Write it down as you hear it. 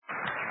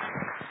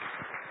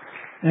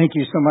Thank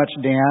you so much,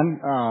 Dan.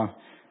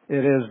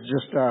 It is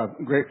just a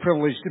great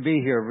privilege to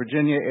be here.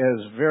 Virginia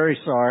is very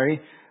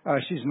sorry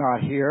she's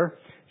not here.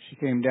 She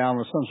came down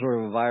with some sort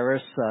of a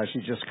virus. She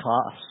just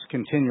coughs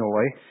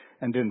continually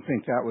and didn't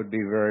think that would be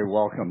very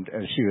welcomed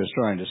as she was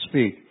trying to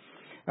speak.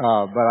 But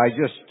I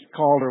just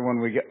called her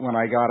when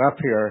I got up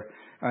here.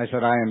 I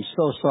said, I am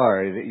so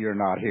sorry that you're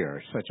not here.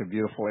 It's such a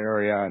beautiful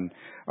area, and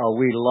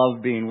we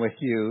love being with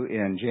you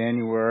in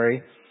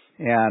January.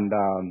 And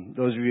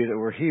those of you that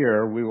were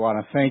here, we want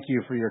to thank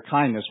you for your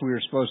kindness. We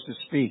were supposed to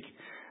speak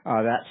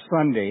that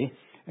Sunday,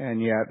 and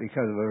yet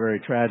because of a very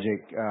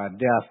tragic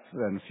death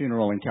and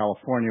funeral in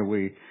California,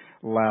 we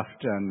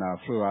left and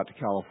flew out to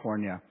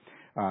California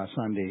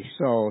Sunday.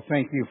 So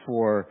thank you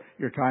for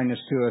your kindness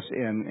to us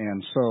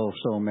in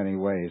so many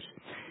ways.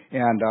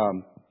 And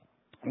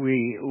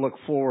we look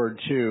forward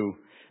to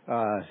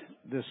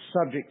this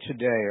subject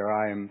today, or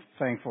I am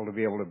thankful to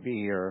be able to be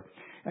here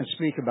and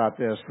speak about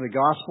this. The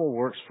gospel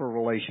works for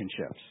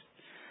relationships.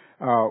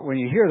 When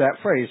you hear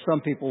that phrase, some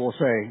people will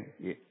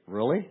say,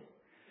 really?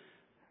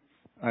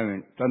 I mean,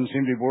 it doesn't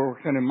seem to be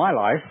working in my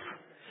life.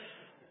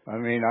 I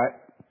mean,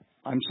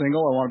 I'm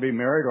single, I want to be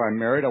married, or I'm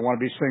married, I want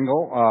to be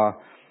single.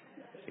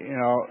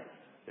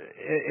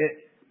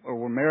 Or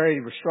we're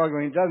married, we're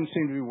struggling. It doesn't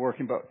seem to be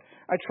working, but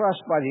I trust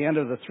by the end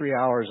of the 3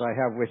 hours I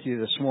have with you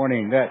this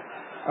morning that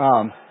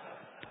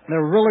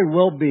there really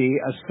will be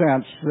a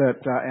sense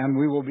that, and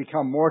we will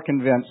become more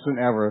convinced than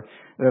ever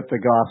that the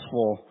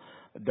gospel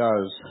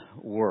does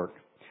work.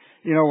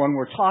 You know, when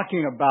we're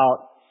talking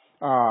about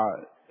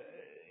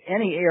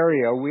any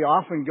area, we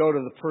often go to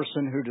the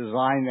person who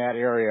designed that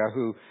area,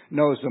 who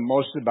knows the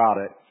most about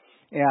it.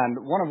 And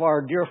one of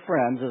our dear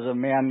friends is a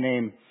man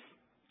named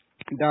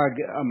Doug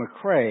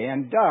McRae,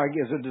 and Doug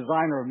is a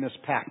designer of Miss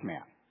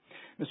Pac-Man.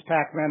 Miss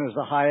Pac-Man is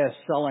the highest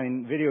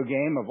selling video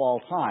game of all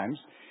times.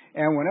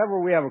 And whenever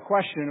we have a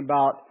question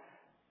about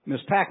Miss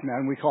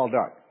Pac-Man, we call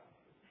Doug.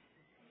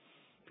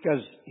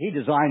 Because he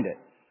designed it.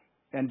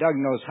 And Doug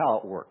knows how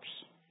it works.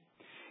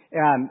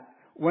 And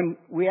when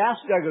we ask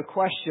Doug a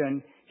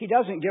question, he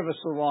doesn't give us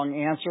the wrong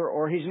answer,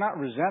 or he's not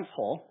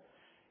resentful.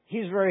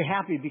 He's very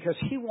happy because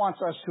he wants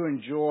us to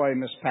enjoy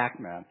Miss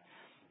Pac-Man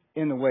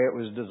in the way it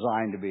was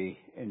designed to be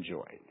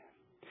enjoyed.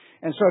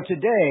 And so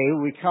today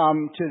we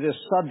come to this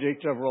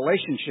subject of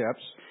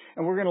relationships,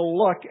 and we're going to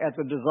look at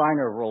the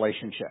designer of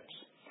relationships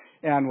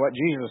and what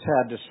Jesus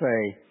had to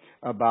say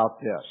about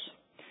this.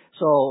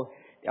 So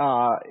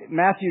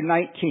Matthew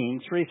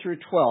 19, 3 through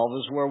 12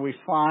 is where we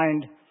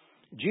find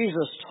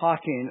Jesus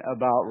talking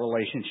about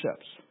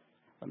relationships.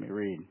 Let me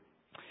read.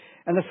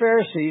 And the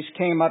Pharisees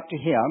came up to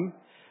him,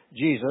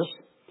 Jesus,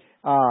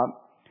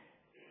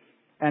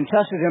 and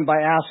tested him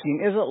by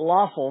asking, is it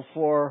lawful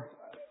for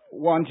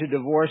one to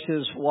divorce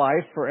his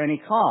wife for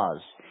any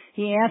cause?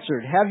 He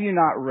answered, have you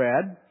not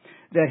read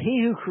that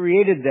he who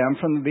created them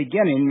from the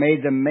beginning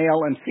made them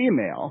male and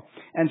female,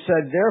 and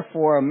said,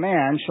 therefore a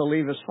man shall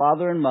leave his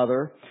father and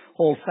mother,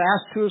 hold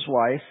fast to his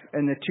wife,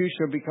 and the two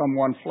shall become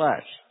one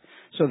flesh.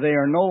 So they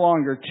are no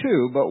longer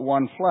two, but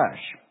one flesh.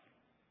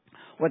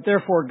 What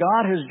therefore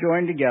God has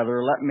joined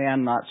together, let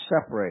man not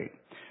separate.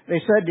 They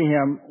said to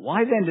him,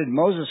 why then did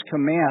Moses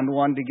command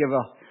one to give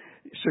a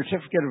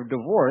certificate of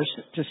divorce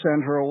to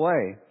send her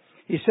away?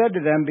 He said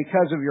to them,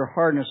 because of your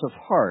hardness of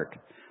heart,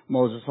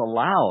 Moses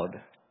allowed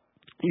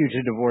you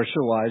to divorce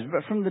your wives,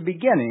 but from the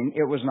beginning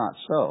it was not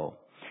so.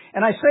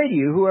 And I say to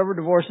you, whoever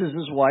divorces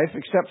his wife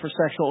except for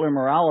sexual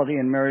immorality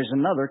and marries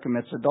another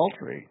commits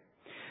adultery.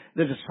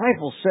 The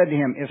disciples said to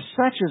him, if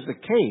such is the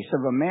case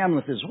of a man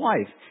with his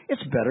wife,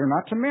 it's better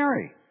not to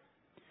marry.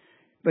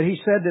 But he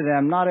said to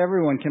them, not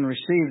everyone can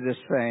receive this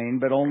saying,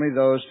 but only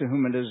those to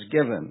whom it is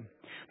given.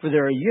 For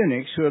there are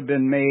eunuchs who have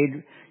been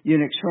made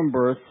eunuchs from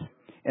birth,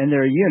 and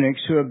there are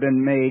eunuchs who have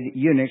been made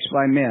eunuchs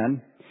by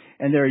men,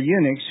 and there are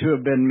eunuchs who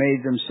have been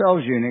made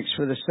themselves eunuchs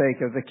for the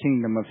sake of the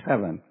kingdom of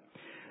heaven.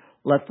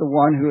 Let the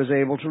one who is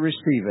able to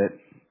receive it,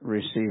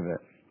 receive it.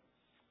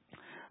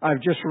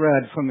 I've just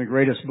read from the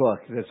greatest book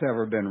that's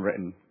ever been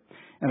written,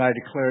 and I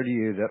declare to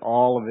you that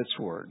all of its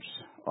words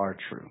are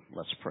true.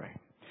 Let's pray.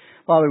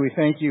 Father, we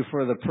thank you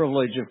for the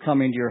privilege of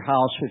coming to your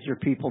house with your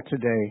people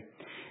today,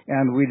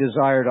 and we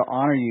desire to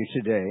honor you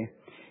today,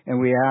 and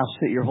we ask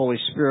that your Holy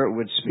Spirit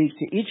would speak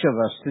to each of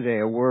us today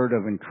a word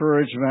of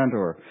encouragement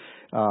or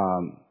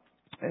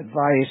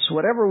advice,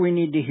 whatever we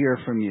need to hear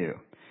from you.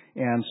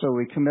 And so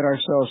we commit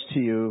ourselves to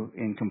you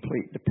in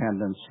complete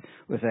dependence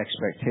with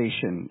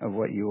expectation of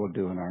what you will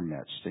do in our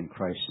midst. In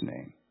Christ's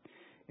name,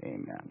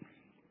 amen.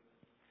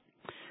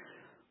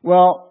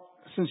 Well,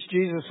 since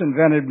Jesus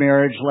invented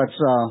marriage, let's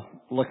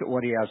look at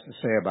what he has to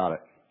say about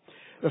it.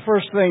 The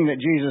first thing that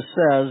Jesus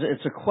says,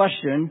 it's a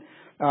question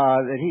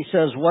that he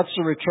says, what's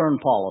the return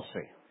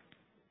policy?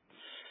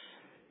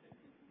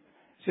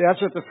 See,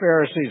 that's what the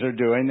Pharisees are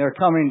doing. They're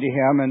coming to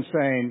him and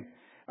saying,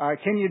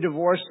 can you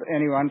divorce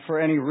anyone for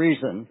any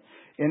reason?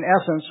 In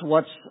essence,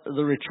 what's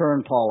the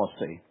return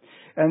policy?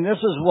 And this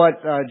is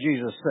what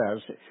Jesus says.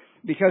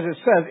 Because it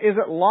says, is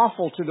it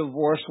lawful to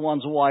divorce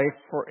one's wife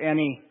for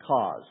any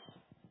cause?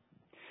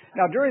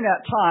 Now, during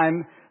that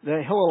time,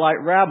 the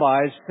Hillelite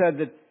rabbis said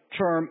the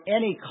term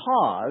any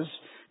cause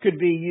could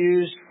be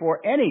used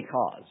for any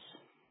cause.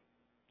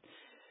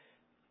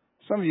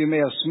 Some of you may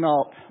have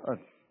smelled a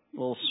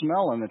little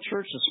smell in the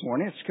church this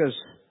morning. It's because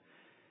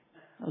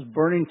I was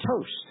burning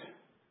toast.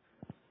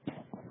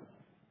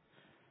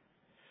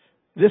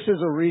 This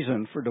is a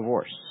reason for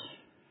divorce.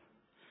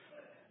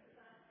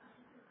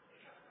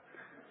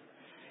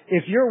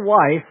 If your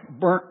wife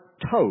burnt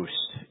toast,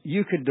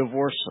 you could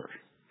divorce her.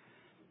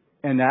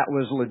 And that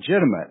was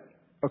legitimate,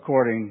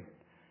 according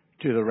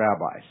to the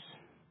rabbis.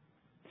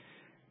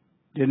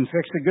 Didn't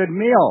fix a good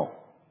meal,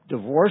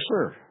 divorce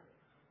her.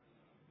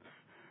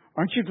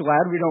 Aren't you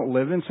glad we don't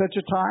live in such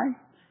a time?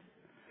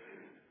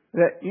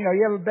 That,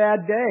 you have a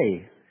bad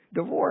day,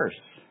 divorce.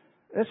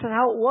 That's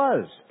how it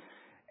was.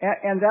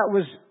 And that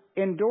was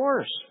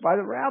endorsed by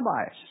the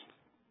rabbis.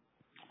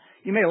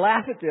 You may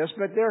laugh at this,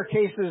 but there are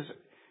cases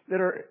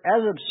that are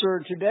as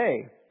absurd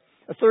today.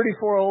 A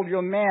 34-year-old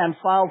young man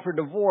filed for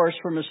divorce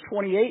from his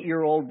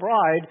 28-year-old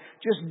bride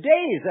just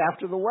days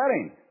after the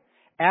wedding,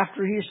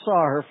 after he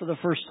saw her for the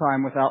first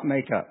time without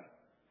makeup.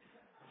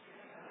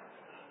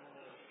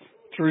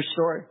 True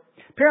story.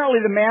 Apparently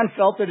the man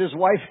felt that his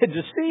wife had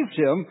deceived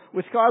him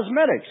with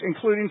cosmetics,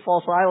 including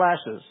false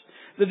eyelashes.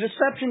 The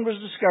deception was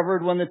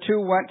discovered when the two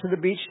went to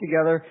the beach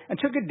together and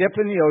took a dip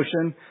in the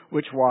ocean,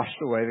 which washed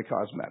away the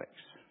cosmetics.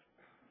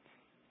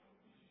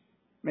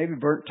 Maybe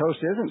burnt toast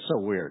isn't so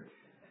weird.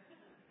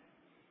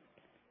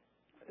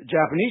 A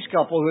Japanese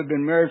couple who had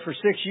been married for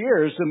 6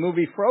 years, the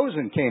movie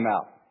Frozen came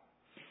out.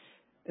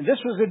 And this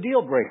was a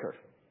deal breaker.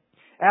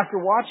 After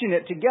watching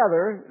it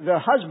together, the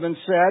husband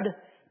said,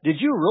 "Did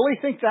you really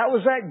think that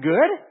was that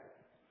good?"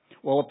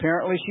 Well,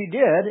 apparently she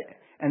did.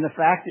 And the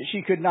fact that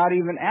she could not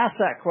even ask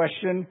that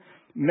question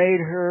made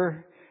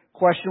her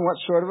question what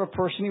sort of a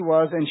person he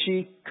was, and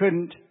she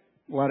couldn't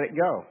let it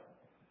go.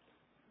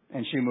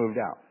 And she moved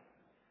out.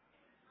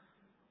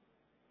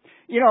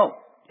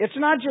 It's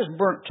not just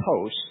burnt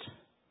toast,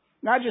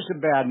 not just a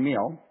bad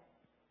meal,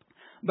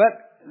 but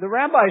the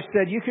rabbi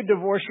said you could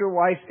divorce your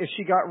wife if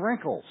she got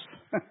wrinkles.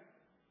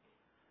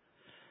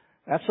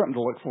 That's something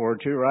to look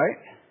forward to, right?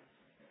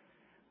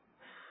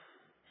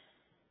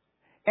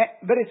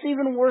 But it's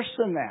even worse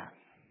than that.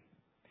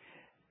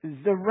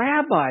 The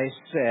rabbi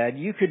said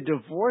you could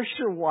divorce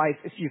your wife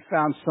if you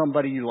found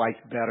somebody you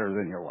liked better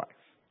than your wife.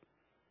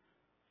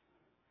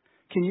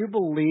 Can you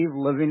believe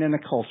living in a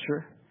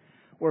culture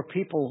where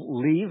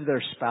people leave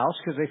their spouse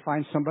because they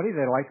find somebody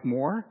they like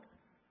more?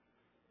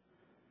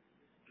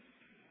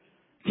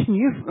 Can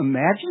you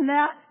imagine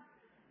that?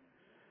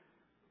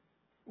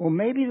 Well,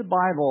 maybe the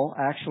Bible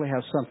actually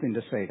has something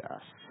to say to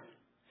us,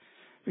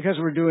 because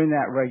we're doing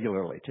that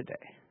regularly today.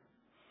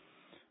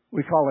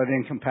 We call it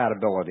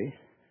incompatibility,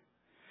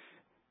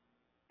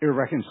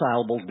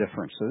 irreconcilable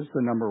differences,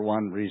 the number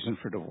one reason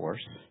for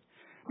divorce.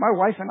 My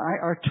wife and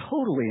I are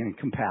totally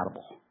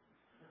incompatible.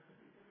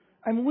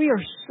 I mean, we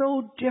are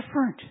so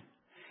different.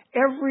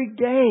 Every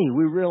day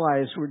we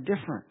realize we're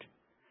different.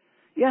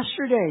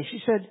 Yesterday she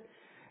said,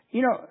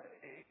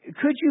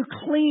 could you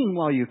clean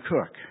while you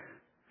cook?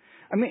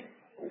 I mean,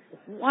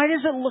 why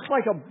does it look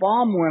like a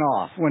bomb went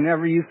off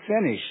whenever you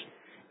finish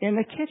in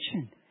the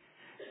kitchen?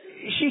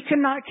 She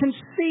cannot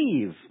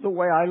conceive the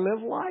way I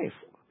live life.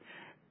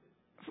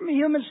 From a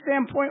human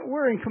standpoint,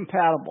 we're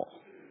incompatible.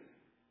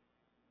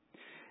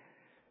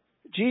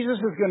 Jesus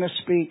is going to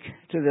speak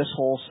to this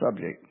whole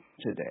subject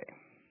today.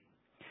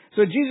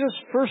 So Jesus'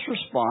 first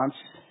response,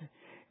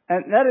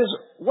 and that is,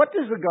 what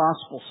does the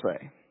gospel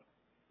say?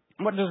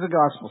 What does the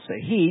gospel say?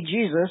 He,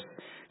 Jesus,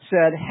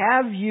 said,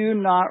 "Have you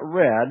not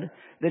read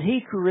that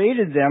He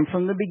created them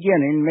from the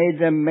beginning, made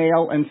them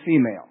male and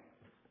female?"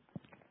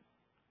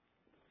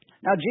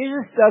 Now,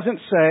 Jesus doesn't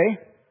say,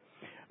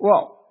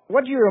 well,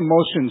 what do your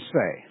emotions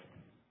say?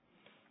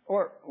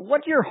 Or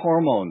what do your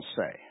hormones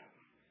say?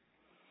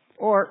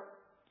 Or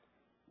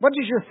what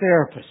does your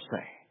therapist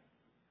say?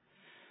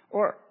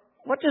 Or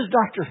what does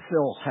Dr.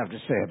 Phil have to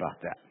say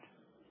about that?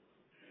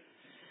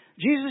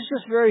 Jesus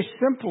just very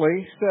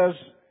simply says,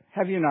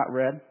 have you not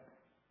read?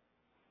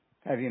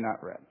 Have you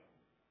not read?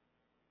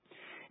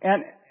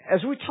 And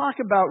as we talk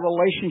about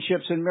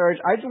relationships and marriage,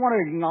 I just want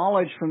to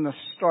acknowledge from the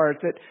start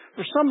that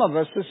for some of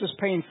us, this is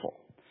painful.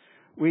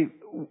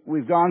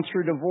 We've gone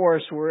through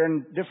divorce. We're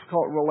in a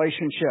difficult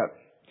relationship.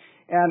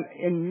 And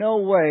in no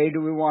way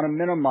do we want to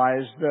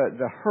minimize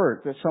the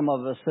hurt that some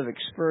of us have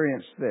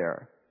experienced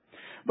there.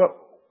 But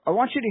I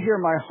want you to hear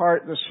my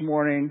heart this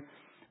morning.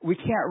 We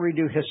can't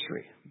redo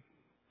history,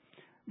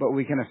 but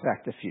we can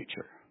affect the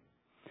future.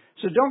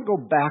 So don't go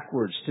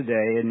backwards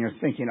today and you're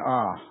thinking,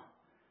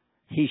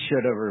 he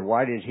should have, or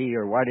why did he,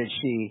 or why did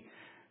she?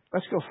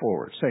 Let's go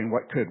forward, saying,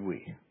 what could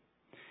we?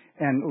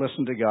 And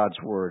listen to God's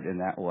word in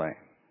that way.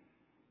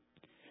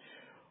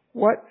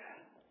 What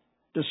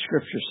does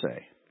Scripture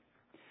say?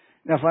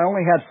 Now, if I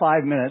only had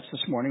 5 minutes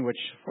this morning, which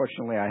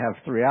fortunately I have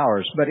 3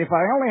 hours, but if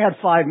I only had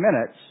 5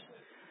 minutes,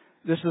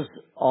 this is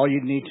all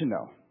you need to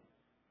know.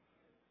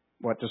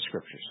 What does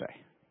Scripture say?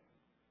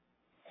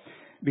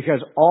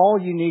 Because all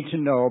you need to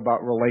know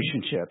about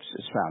relationships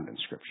is found in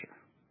Scripture.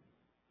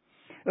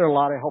 There are a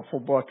lot of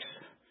helpful books.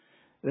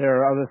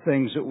 There are other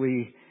things that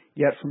we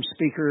get from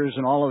speakers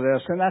and all of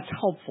this, and that's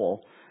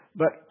helpful,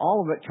 but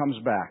all of it comes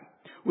back.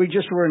 We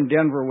just were in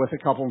Denver with a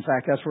couple. In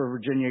fact, that's where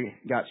Virginia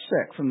got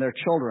sick from their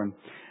children.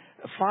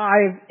 5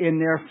 in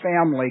their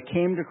family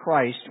came to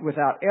Christ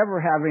without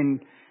ever having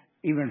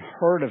even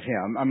heard of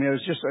Him. I mean, it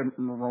was just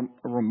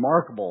a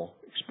remarkable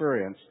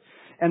experience.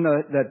 And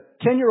the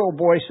 10-year-old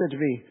boy said to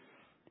me,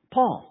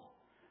 "Paul,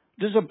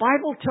 does the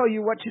Bible tell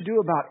you what to do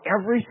about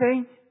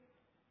everything?"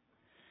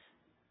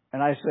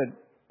 And I said,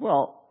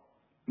 "Well,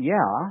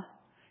 yeah."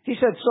 He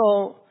said,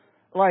 "So,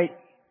 like,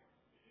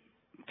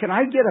 can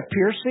I get a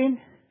piercing?"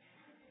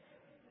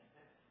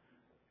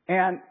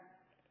 And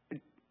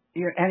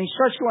he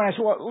starts going, I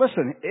said, "Well,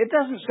 listen, it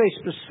doesn't say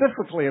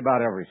specifically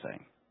about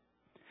everything.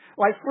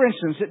 Like, for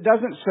instance, it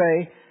doesn't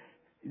say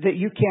that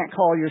you can't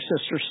call your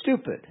sister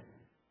stupid.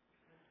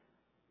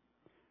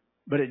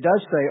 But it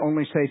does say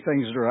only say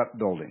things that are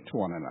upbuilding to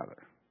one another."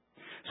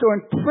 So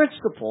in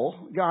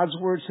principle, God's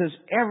Word says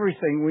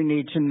everything we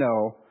need to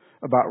know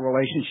about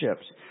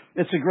relationships.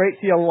 It's a great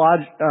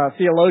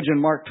theologian,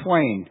 Mark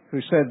Twain,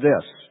 who said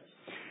this: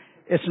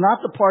 "It's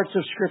not the parts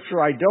of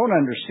Scripture I don't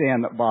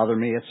understand that bother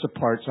me, it's the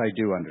parts I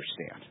do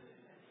understand."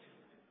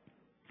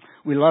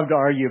 We love to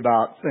argue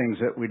about things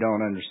that we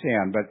don't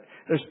understand, but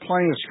there's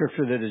plenty of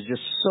Scripture that is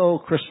just so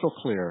crystal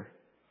clear.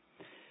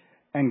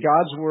 And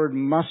God's Word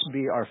must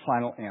be our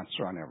final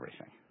answer on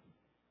everything.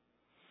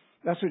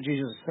 That's what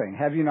Jesus is saying.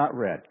 Have you not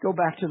read? Go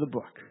back to the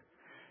book.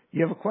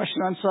 You have a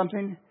question on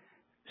something?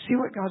 See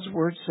what God's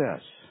Word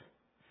says.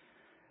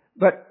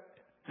 But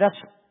that's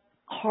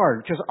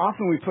hard, because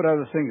often we put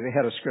other things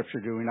ahead of Scripture,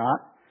 do we not?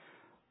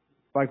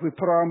 Like we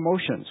put our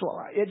emotions.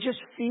 Well, it just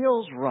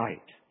feels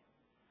right.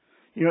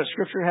 You know what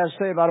Scripture has to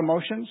say about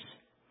emotions?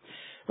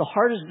 The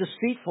heart is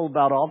deceitful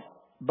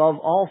above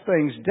all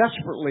things,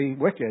 desperately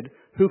wicked.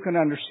 Who can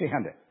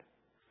understand it?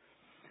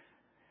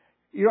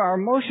 You know, our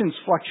emotions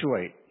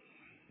fluctuate.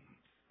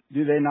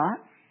 Do they not?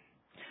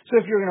 So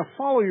if you're going to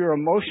follow your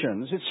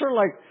emotions, it's sort of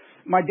like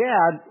my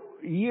dad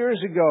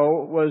years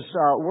ago was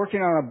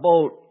working on a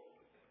boat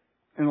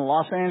in the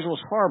Los Angeles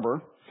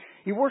harbor.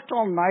 He worked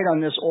all night on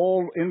this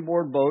old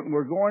inboard boat, and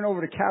we're going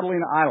over to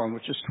Catalina Island,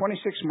 which is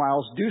 26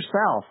 miles due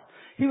south.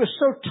 He was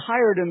so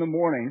tired in the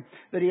morning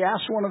that he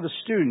asked one of the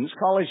students,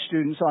 college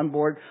students on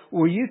board,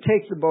 "Will you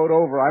take the boat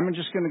over? I'm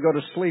just going to go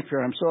to sleep here.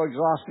 I'm so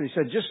exhausted." He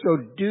said, "Just go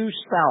due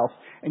south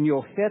and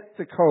you'll hit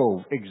the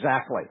cove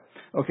exactly."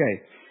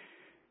 Okay.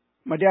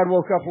 My dad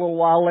woke up a little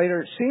while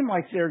later. It seemed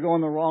like they were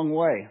going the wrong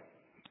way.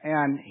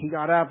 And he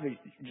got up. He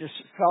just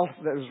felt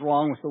that it was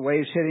wrong with the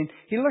waves hitting.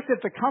 He looked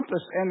at the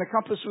compass, and the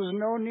compass was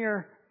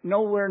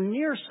nowhere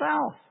near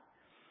south.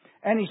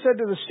 And he said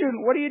to the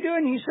student, "What are you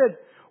doing?" He said,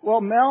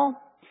 "Well,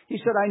 Mel," he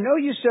said, "I know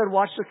you said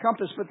watch the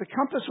compass, but the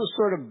compass was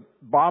sort of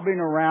bobbing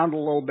around a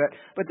little bit.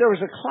 But there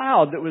was a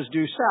cloud that was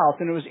due south,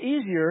 and it was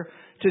easier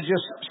to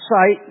just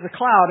sight the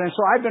cloud. And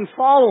so I've been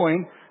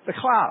following the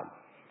cloud."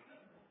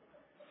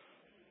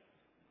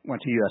 Went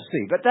to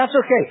USC, but that's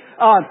okay.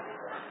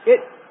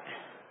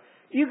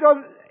 You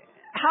go,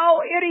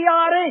 how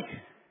idiotic!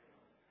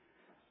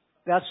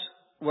 That's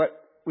what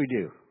we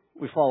do.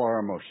 We follow our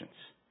emotions.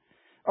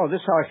 Oh,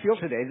 this is how I feel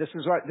today. This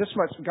is what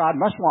God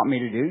must want me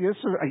to do.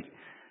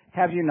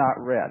 Have you not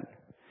read?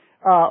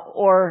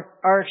 Or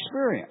our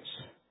experience.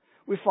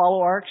 We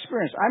follow our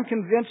experience. I'm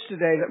convinced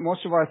today that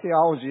most of our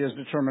theology is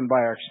determined by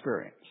our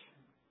experience.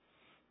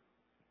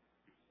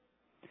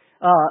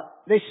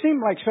 They seem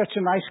like such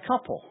a nice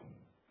couple.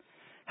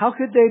 How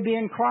could they be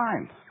in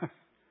crime?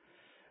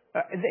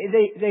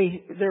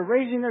 They're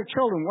raising their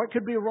children. What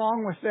could be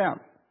wrong with them?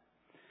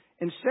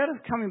 Instead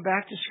of coming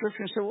back to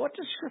Scripture and say, what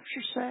does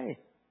Scripture say?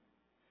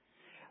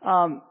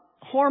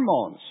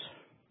 Hormones.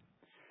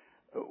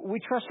 We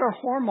trust our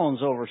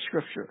hormones over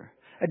Scripture.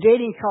 A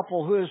dating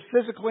couple who is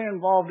physically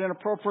involved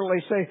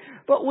inappropriately say,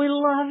 "But we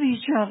love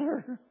each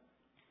other."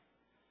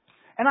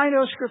 And I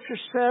know Scripture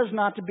says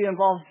not to be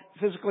involved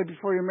physically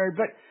before you're married,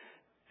 but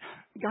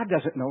God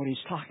doesn't know what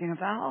He's talking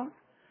about.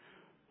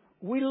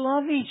 We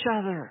love each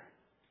other.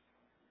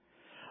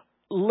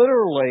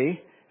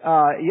 Literally,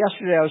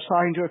 yesterday I was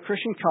talking to a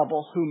Christian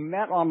couple who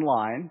met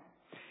online,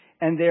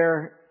 and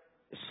they're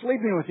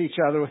sleeping with each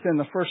other within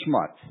the first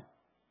month.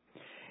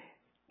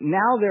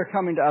 Now they're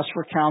coming to us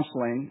for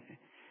counseling.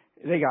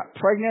 They got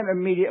pregnant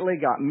immediately,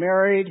 got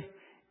married,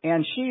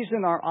 and she's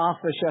in our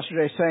office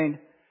yesterday saying,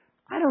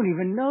 "I don't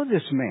even know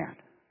this man."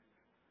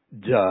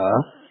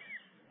 Duh.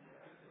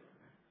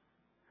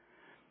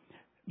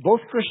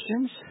 Both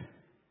Christians,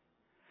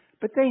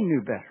 but they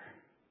knew better.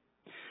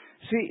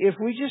 See, if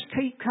we just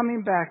keep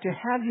coming back to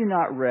have you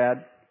not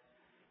read,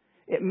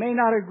 it may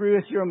not agree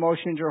with your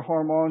emotions, your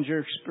hormones, your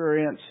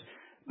experience,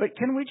 but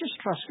can we just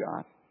trust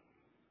God?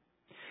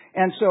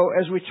 And so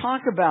as we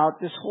talk about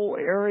this whole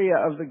area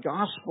of the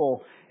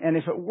gospel, and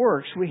if it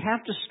works, we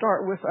have to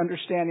start with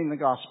understanding the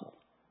gospel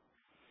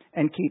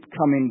and keep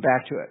coming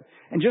back to it.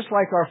 And just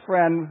like our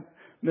friend,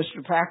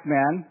 Mr.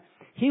 Pac-Man,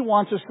 he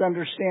wants us to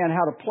understand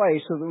how to play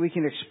so that we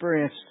can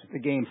experience the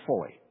game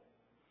fully.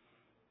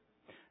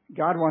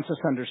 God wants us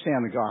to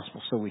understand the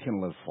gospel so we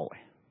can live fully.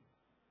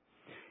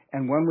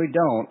 And when we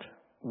don't,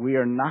 we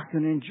are not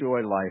going to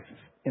enjoy life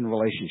in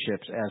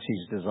relationships as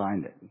He's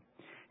designed it.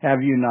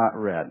 Have you not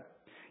read?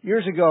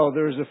 Years ago,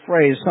 there was a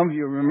phrase, some of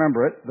you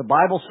remember it, the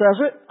Bible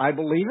says it, I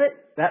believe it,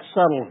 that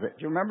settles it.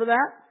 Do you remember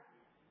that?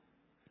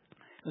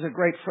 It was a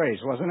great phrase,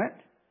 wasn't it?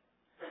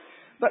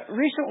 But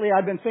recently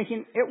I've been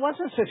thinking it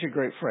wasn't such a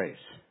great phrase.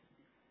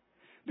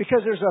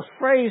 Because there's a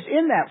phrase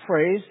in that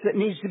phrase that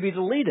needs to be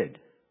deleted.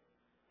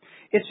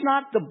 It's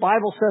not the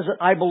Bible says it,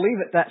 I believe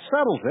it, that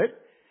settles it.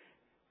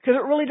 Because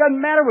it really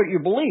doesn't matter what you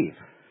believe.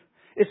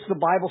 It's the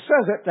Bible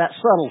says it, that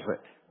settles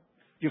it.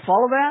 Do you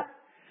follow that?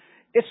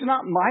 It's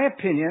not my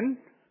opinion.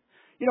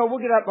 You know, we'll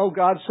get up, oh,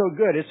 God's so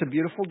good. It's a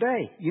beautiful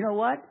day. You know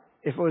what?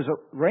 If it was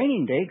a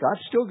raining day,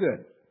 God's still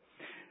good.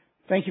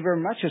 Thank you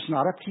very much. It's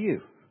not up to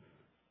you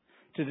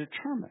to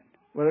determine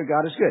whether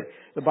God is good.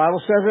 The Bible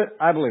says it,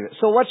 I believe it.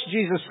 So what's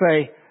Jesus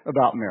say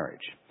about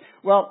marriage?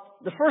 Well,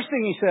 the first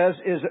thing He says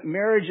is that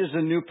marriage is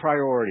a new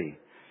priority.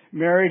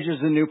 Marriage is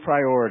a new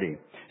priority.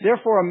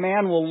 Therefore, a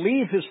man will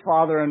leave his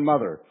father and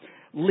mother.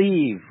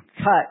 Leave,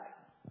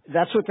 cut.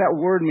 That's what that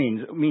word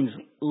means. It means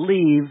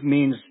leave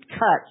means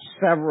cut,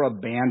 sever,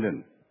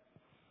 abandon.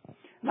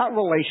 Not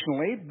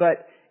relationally,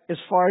 but as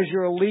far as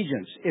your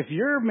allegiance. If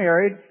you're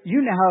married,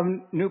 you now have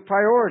a new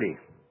priority.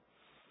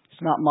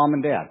 It's not mom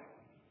and dad.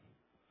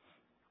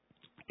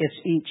 It's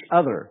each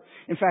other.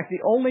 In fact,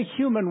 the only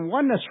human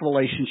oneness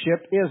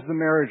relationship is the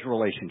marriage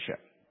relationship.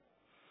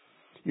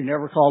 You're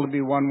never called to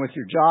be one with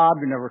your job.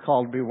 You're never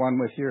called to be one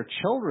with your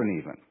children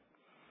even.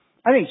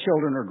 I think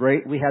children are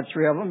great. We had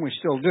 3 of them. We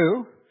still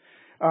do.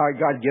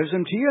 God gives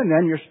them to you and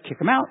then you kick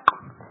them out.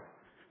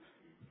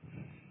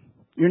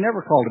 You're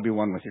never called to be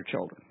one with your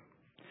children.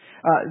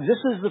 This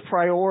is the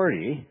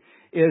priority,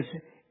 is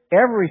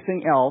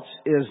everything else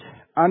is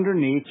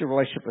underneath your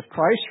relationship with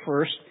Christ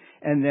first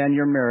and then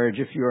your marriage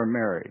if you're a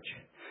marriage.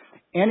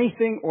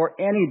 Anything or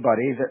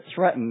anybody that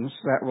threatens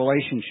that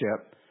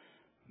relationship,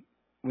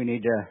 we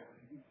need to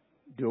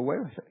do away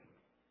with it.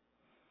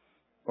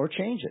 Or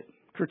change it.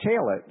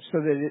 Curtail it so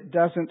that it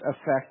doesn't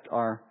affect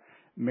our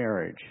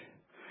marriage.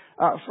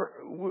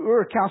 We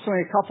were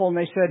counseling a couple and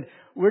they said,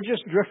 we're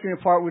just drifting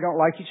apart. We don't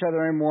like each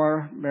other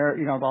anymore.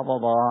 Blah, blah,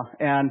 blah.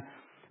 And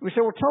we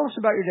said, well, tell us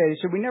about your day. They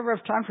said, we never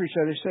have time for each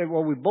other. They said,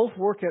 well, we both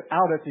work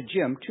out at the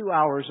gym 2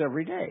 hours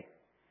every day.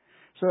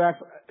 So that's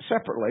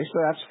separately. So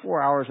that's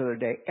 4 hours of their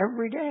day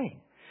every day.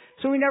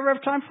 So we never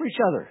have time for each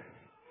other.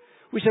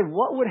 We said,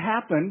 what would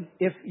happen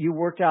if you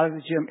worked out at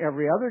the gym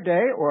every other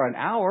day or an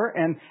hour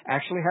and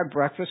actually had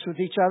breakfast with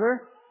each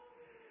other?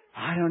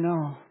 I don't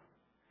know.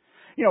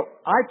 You know,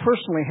 I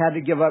personally had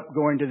to give up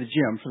going to the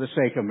gym for the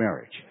sake of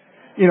marriage.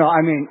 You know,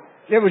 I mean,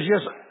 it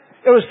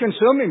was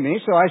consuming me.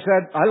 So I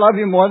said, I love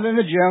you more than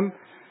the gym.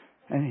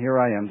 And here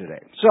I am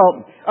today.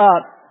 So,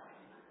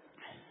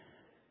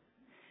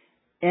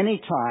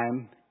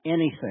 anytime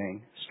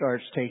anything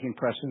starts taking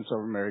precedence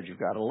over marriage, you've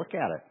got to look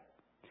at it.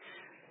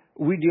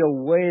 We deal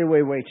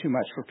way too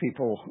much for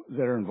people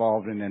that are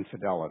involved in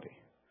infidelity.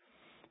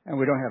 And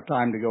we don't have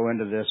time to go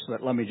into this,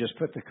 but let me just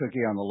put the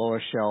cookie on the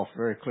lowest shelf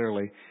very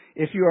clearly.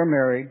 If you are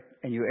married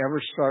and you ever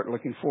start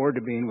looking forward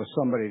to being with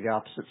somebody of the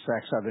opposite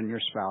sex other than your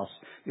spouse,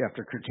 you have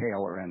to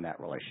curtail or end that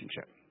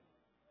relationship.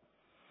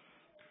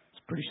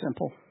 It's pretty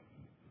simple.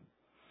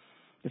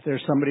 If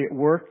there's somebody at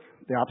work,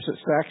 the opposite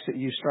sex, that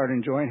you start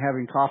enjoying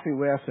having coffee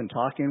with and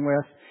talking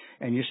with,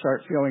 and you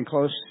start feeling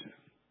close,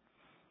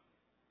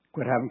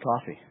 quit having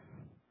coffee.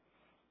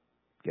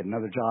 Get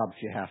another job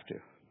if you have to.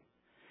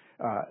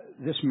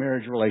 This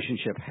marriage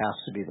relationship has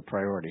to be the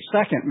priority.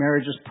 Second,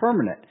 marriage is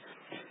permanent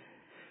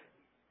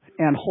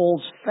and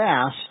holds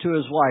fast to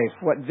his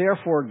wife. What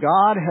therefore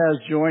God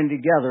has joined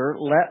together,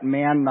 let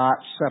man not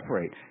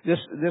separate. This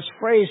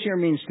phrase here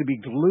means to be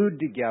glued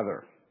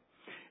together.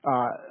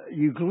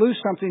 You glue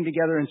something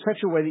together in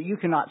such a way that you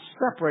cannot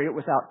separate it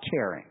without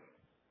tearing.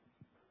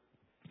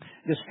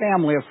 This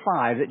family of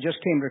 5 that just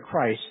came to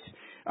Christ,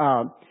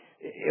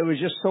 it was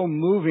just so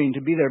moving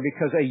to be there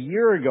because a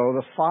year ago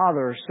the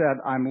father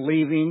said, I'm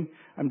leaving,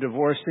 I'm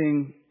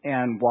divorcing,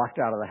 and walked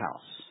out of the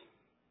house.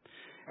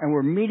 And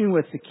we're meeting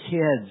with the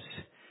kids,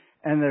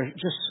 and they're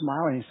just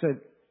smiling. He said,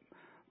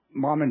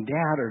 Mom and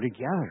Dad are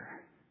together.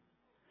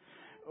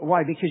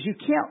 Why? Because you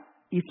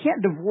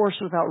can't divorce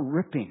without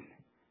ripping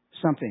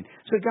something.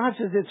 So God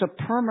says it's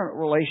a permanent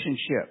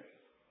relationship.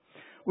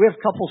 We have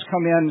couples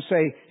come in and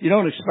say, you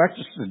don't expect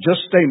us to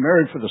just stay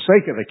married for the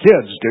sake of the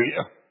kids, do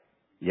you?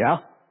 Yeah.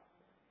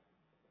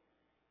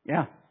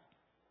 Yeah.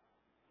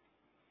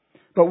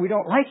 But we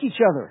don't like each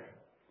other.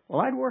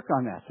 Well, I'd work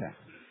on that then.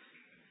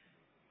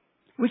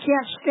 We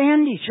can't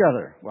stand each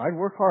other. Well, I'd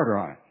work harder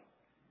on it.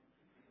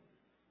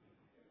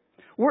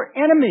 We're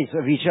enemies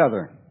of each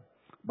other.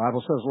 The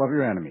Bible says love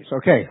your enemies.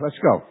 Okay, let's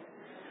go.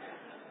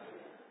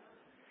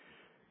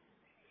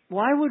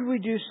 Why would we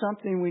do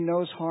something we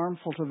know is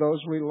harmful to those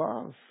we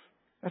love?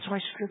 That's why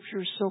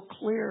Scripture is so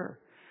clear.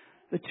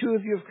 The two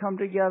of you have come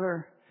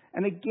together.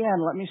 And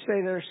again, let me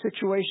say there are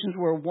situations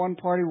where one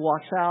party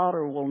walks out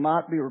or will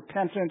not be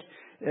repentant.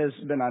 has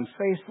been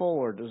unfaithful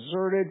or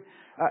deserted.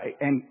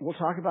 And we'll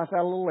talk about that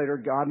a little later.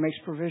 God makes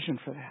provision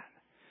for that.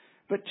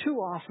 But too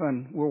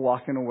often we're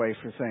walking away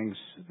for things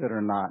that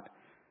are not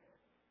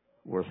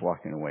worth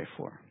walking away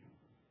for.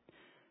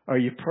 Are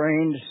you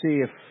praying to see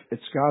if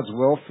it's God's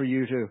will for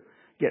you to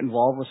get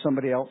involved with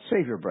somebody else?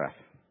 Save your breath.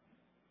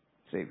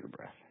 Save your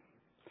breath.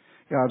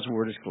 God's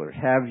word is clear.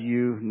 Have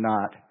you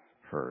not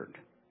heard?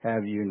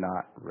 Have you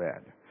not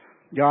read?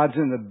 God's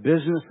in the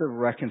business of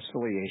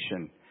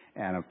reconciliation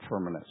and of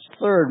permanence.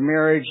 Third,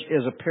 marriage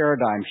is a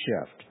paradigm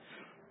shift.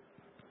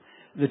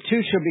 The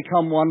two shall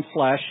become one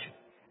flesh.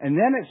 And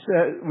then it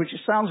says, which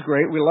sounds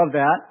great, we love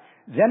that.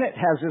 Then it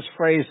has this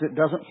phrase that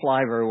doesn't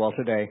fly very well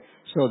today.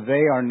 So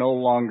they are no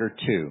longer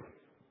two,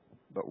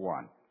 but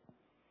one.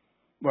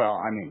 Well,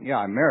 I mean, yeah,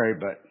 I'm married,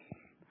 but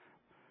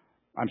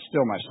I'm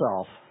still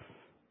myself.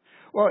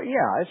 Well,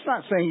 yeah, it's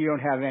not saying you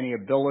don't have any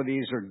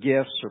abilities or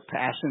gifts or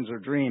passions or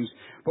dreams,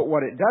 but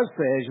what it does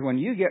say is when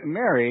you get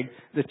married,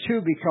 the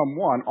two become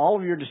one. All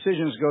of your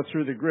decisions go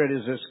through the grid.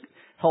 Is this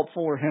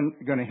helpful or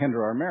going to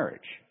hinder our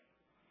marriage?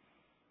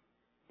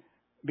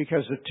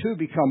 Because the two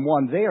become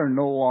one, they are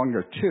no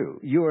longer two.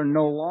 You are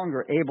no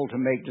longer able to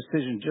make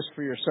decisions just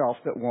for yourself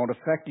that won't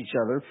affect each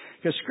other,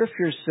 because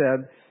Scripture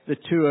said the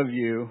two of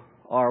you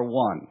are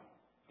one.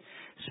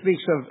 It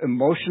speaks of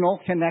emotional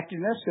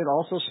connectedness. It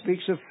also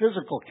speaks of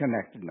physical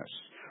connectedness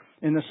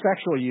in the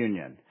sexual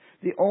union.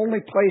 The only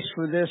place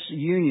for this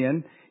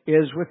union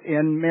is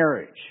within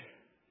marriage.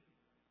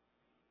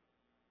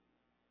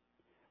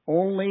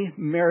 Only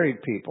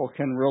married people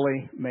can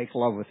really make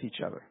love with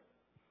each other.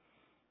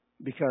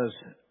 Because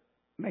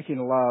making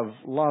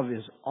love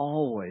is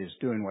always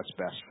doing what's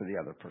best for the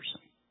other person.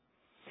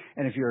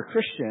 And if you're a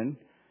Christian,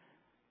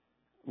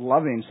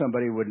 loving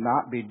somebody would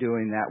not be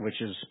doing that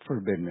which is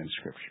forbidden in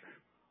Scripture.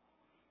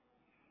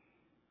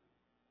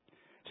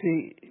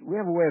 See, we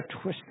have a way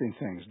of twisting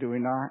things, do we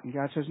not? And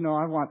God says, no,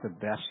 I want the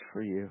best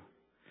for you.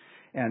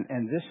 And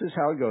this is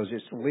how it goes.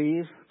 It's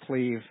leave,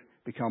 cleave,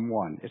 become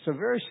one. It's a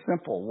very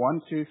simple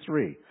 1, 2,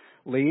 3.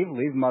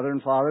 Leave mother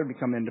and father,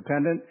 become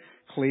independent.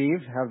 Cleave,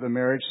 have the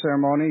marriage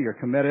ceremony, you're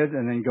committed,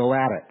 and then go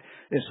at it.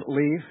 It's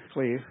leave,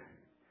 cleave.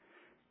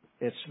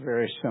 It's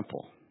very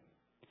simple.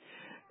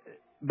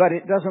 But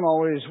it doesn't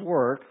always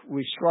work.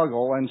 We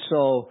struggle, and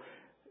so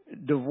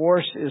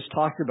divorce is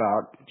talked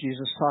about.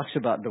 Jesus talks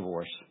about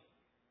divorce.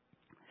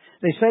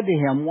 They said to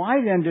him, why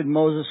then did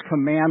Moses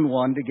command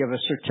one to give a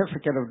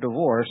certificate of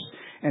divorce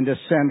and to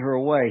send her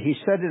away? He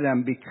said to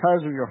them,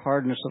 because of your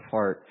hardness of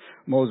heart,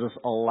 Moses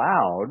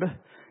allowed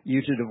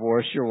you to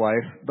divorce your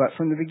wife, but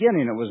from the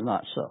beginning it was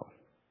not so.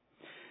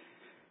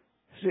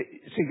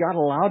 See, God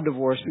allowed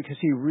divorce because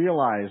He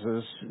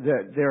realizes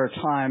that there are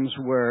times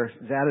where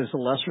that is the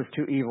lesser of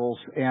two evils,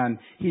 and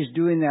He's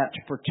doing that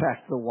to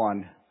protect the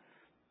one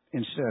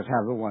instead of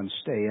have the one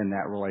stay in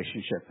that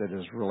relationship that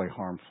is really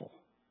harmful.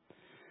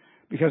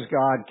 Because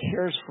God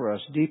cares for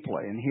us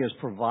deeply, and He has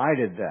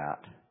provided that.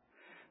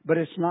 But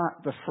it's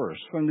not the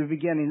first. From the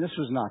beginning, this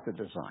was not the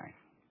design.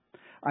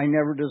 I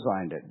never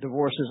designed it.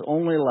 Divorce is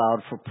only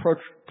allowed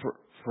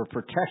for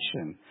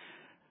protection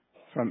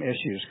from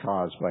issues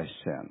caused by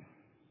sin.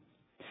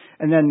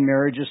 And then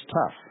marriage is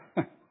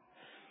tough.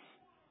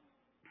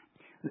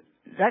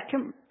 That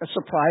can a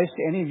surprise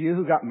to any of you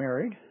who got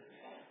married?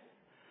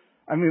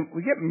 I mean,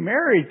 we get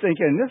married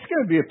thinking this is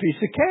going to be a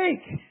piece of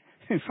cake.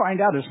 And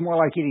find out it's more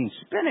like eating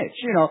spinach,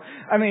 you know.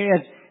 I mean,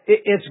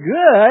 it's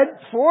good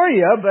for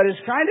you, but it's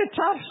kind of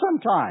tough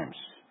sometimes.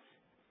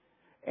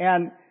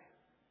 And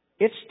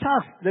it's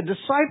tough. The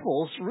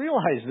disciples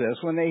realize this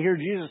when they hear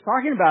Jesus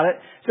talking about it.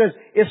 It says,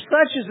 if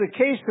such is the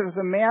case with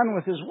a man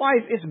with his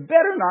wife, it's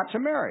better not to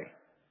marry.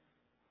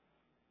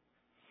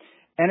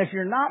 And if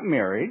you're not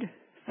married,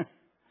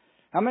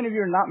 how many of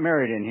you are not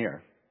married in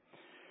here?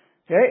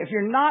 Okay, if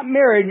you're not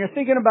married and you're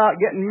thinking about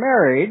getting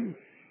married,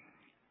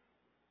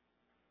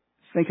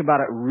 think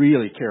about it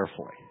really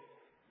carefully.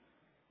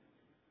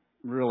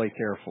 Really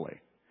carefully.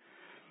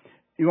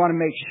 You want to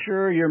make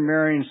sure you're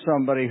marrying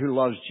somebody who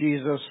loves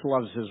Jesus,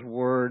 loves His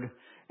Word,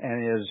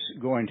 and is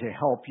going to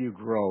help you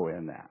grow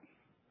in that.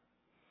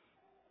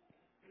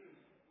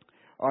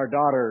 Our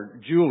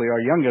daughter, Julie,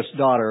 our youngest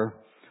daughter,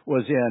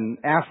 was in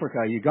Africa,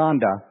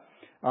 Uganda,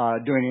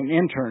 doing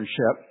an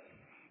internship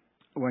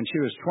when she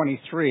was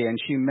 23, and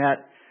she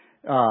met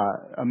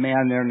a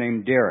man there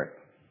named Derek.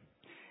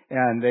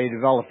 And they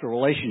developed a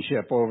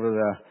relationship over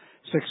the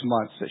 6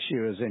 months that she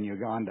was in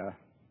Uganda.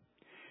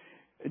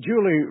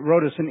 Julie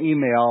wrote us an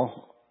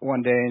email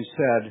one day and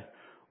said,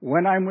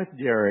 when I'm with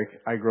Derek,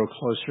 I grow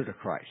closer to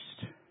Christ.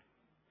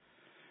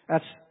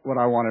 That's what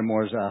I wanted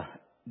more as a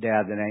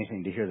dad than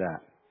anything to hear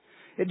that.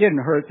 It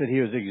didn't hurt that he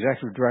was the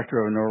executive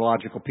director of a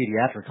neurological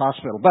pediatric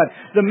hospital. But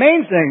the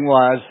main thing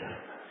was,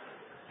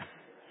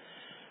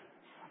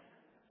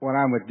 when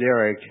I'm with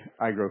Derek,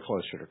 I grow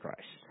closer to Christ.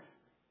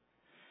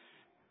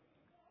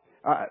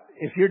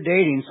 If you're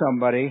dating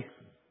somebody,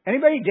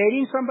 anybody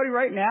dating somebody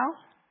right now?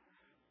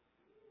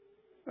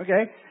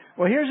 Okay.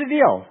 Well, here's the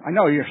deal. I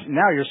know you're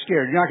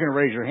scared. You're not going to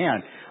raise your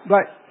hand.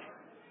 But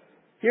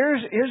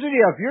here's the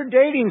deal. If you're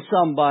dating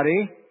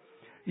somebody,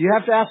 You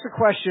have to ask the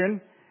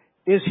question,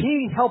 is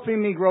he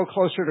helping me grow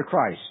closer to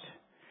Christ?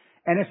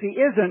 And if he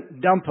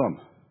isn't, dump him.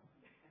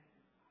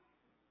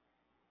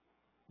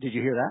 Did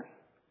you hear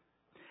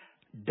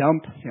that?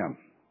 Dump him.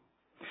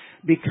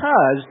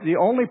 Because the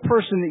only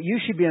person that you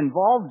should be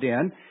involved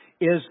in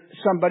is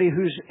somebody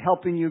who's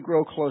helping you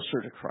grow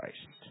closer to Christ.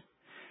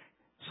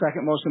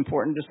 Second most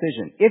important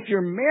decision. If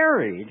you're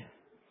married,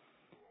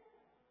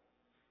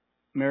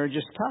 marriage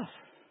is tough.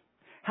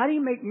 How do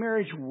you make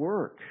marriage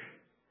work?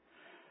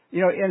 You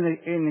know,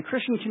 in the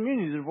Christian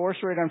community, the divorce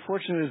rate,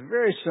 unfortunately, is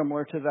very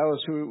similar to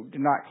those who do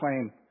not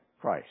claim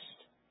Christ.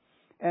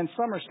 And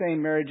some are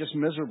staying married just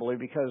miserably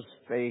because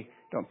they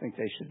don't think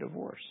they should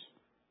divorce.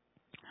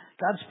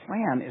 God's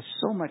plan is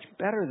so much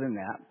better than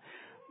that.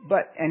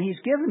 And He's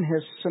given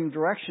some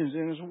directions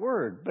in His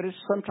Word, but it's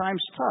sometimes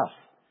tough.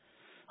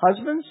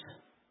 Husbands,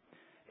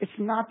 it's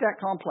not that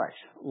complex.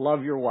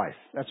 Love your wife.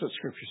 That's what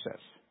Scripture says.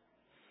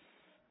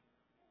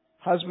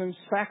 Husbands,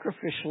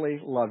 sacrificially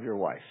love your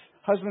wife.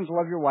 Husbands,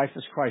 love your wife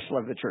as Christ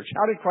loved the church.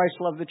 How did Christ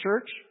love the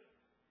church?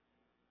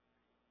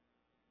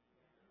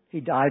 He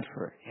died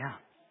for it, yeah.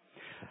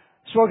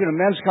 Spoke at a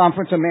men's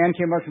conference, a man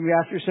came up to me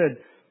after and said,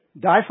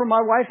 die for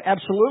my wife?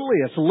 Absolutely.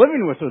 It's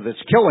living with her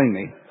that's killing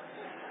me.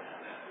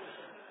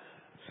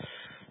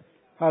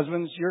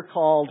 Husbands, you're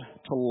called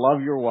to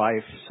love your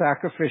wife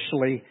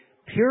sacrificially,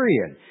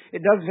 period.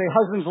 It doesn't say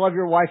husbands love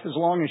your wife as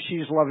long as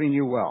she's loving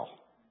you well.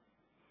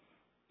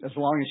 As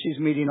long as she's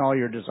meeting all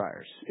your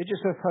desires. It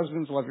just says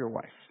husbands love your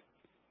wife.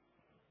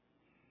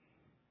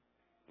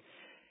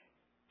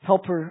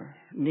 Help her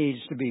needs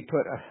to be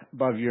put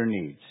above your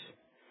needs.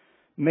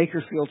 Make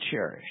her feel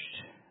cherished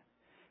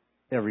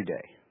every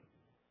day.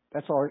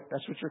 That's what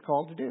you're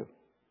called to do.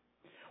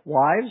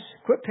 Wives,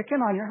 quit picking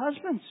on your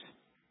husbands.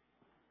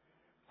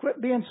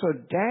 Quit being so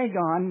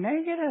daggone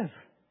negative.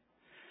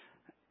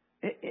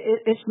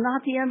 It's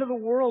not the end of the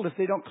world if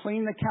they don't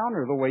clean the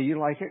counter the way you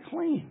like it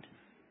cleaned.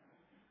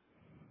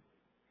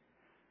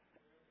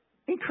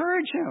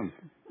 Encourage him.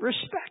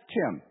 Respect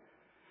him.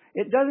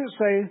 It doesn't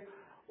say,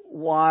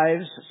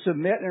 wives,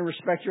 submit and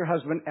respect your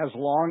husband as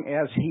long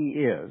as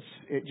he is.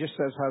 It just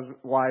says,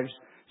 wives,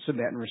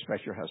 submit and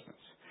respect your husbands.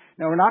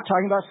 Now, we're not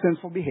talking about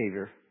sinful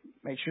behavior.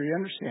 Make sure you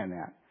understand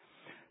that.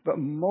 But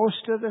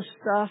most of the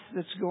stuff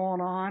that's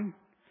going on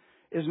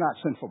is not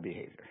sinful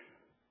behavior.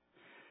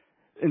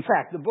 In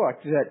fact, the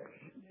book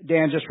that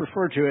Dan just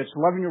referred to, it's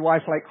Loving Your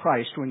Wife Like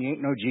Christ When You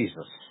Ain't No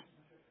Jesus.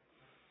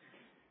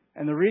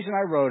 And the reason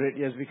I wrote it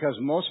is because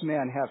most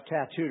men have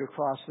tattooed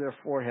across their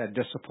forehead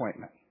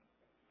disappointment.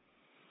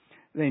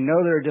 They know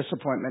they're a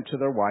disappointment to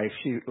their wife.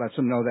 She lets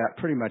them know that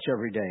pretty much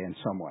every day in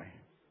some way.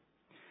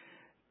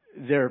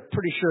 They're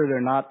pretty sure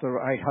they're not the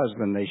right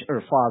husband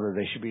or father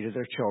they should be to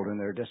their children.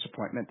 They're a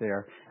disappointment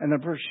there. And they're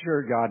pretty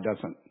sure God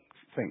doesn't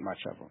think much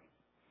of them.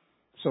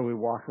 So we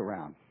walk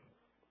around.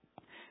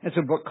 It's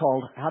a book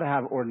called How to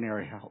Have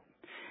Ordinary Help.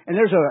 And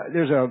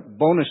there's a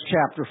bonus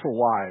chapter for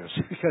wives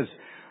because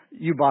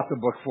you bought the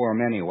book for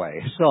them anyway.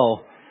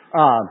 So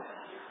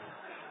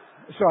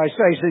I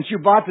say, since you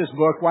bought this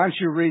book, why don't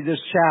you read this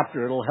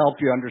chapter? It'll help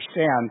you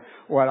understand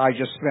what I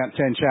just spent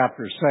 10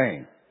 chapters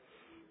saying.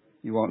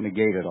 You won't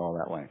negate it all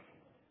that way.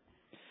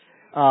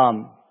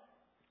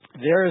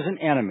 There is an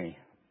enemy.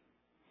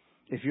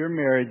 If you're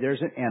married,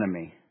 there's an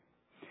enemy.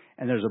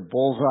 And there's a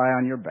bullseye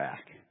on your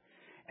back.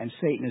 And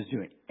Satan is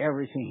doing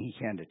everything he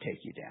can to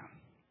take you down.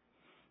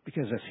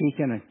 Because if he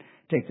can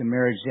take the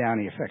marriage down,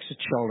 he affects the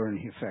children,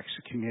 he affects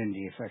the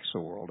community, he affects the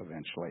world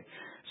eventually.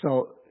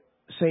 So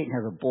Satan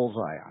has a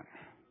bullseye on him.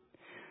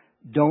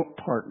 Don't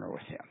partner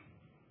with him.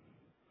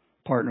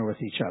 Partner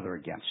with each other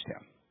against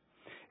him.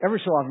 Every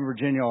so often,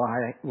 Virginia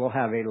will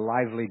have a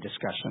lively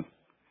discussion.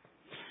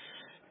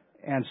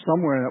 And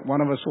somewhere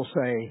one of us will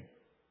say,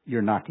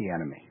 you're not the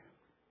enemy.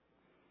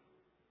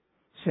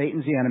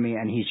 Satan's the enemy,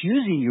 and he's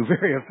using you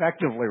very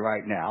effectively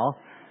right now.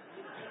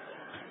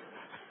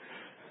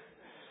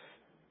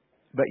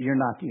 But you're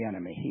not the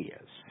enemy, he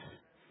is.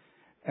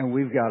 And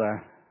we've got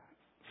to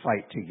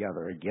fight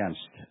together against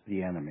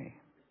the enemy.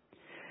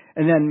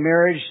 And then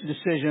marriage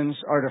decisions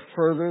are to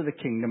further the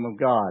kingdom of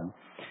God.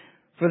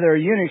 For there are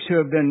eunuchs who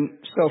have been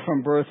so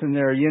from birth, and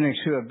there are eunuchs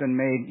who have been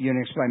made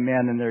eunuchs by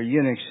men, and there are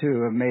eunuchs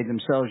who have made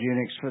themselves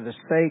eunuchs for the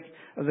sake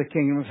of the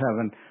kingdom of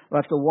heaven.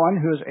 Let the one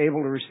who is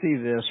able to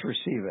receive this,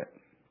 receive it.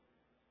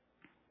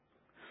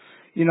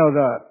 You know,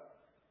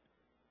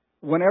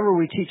 whenever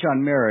we teach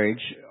on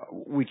marriage,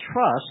 we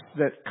trust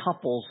that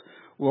couples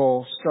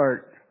will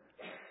start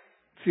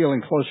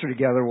feeling closer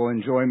together, will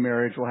enjoy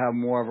marriage, will have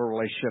more of a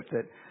relationship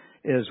that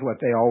is what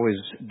they always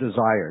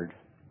desired.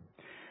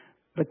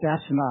 But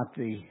that's not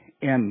the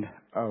end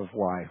of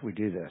why we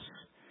do this.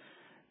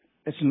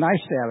 It's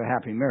nice to have a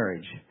happy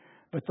marriage,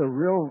 but the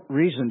real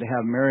reason to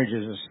have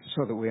marriages is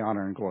so that we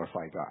honor and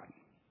glorify God.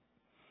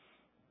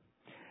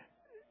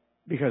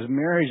 Because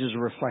marriage is a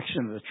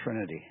reflection of the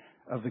Trinity,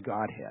 of the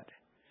Godhead.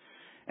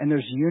 And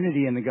there's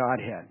unity in the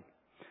Godhead.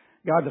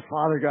 God the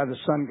Father, God the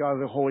Son,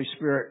 God the Holy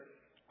Spirit,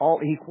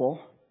 all equal,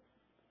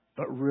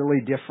 but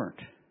really different.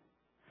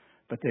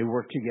 But they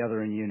work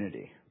together in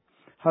unity.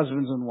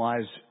 husbands and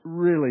wives,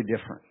 really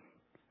different.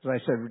 As I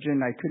said,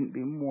 Virginia and I couldn't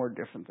be more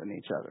different than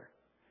each other.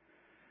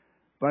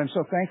 But I'm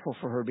so thankful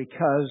for her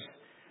because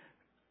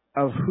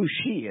of who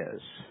she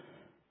is.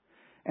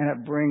 And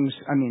it brings,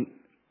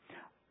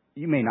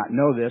 you may not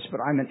know this,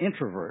 but I'm an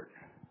introvert.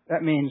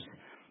 That means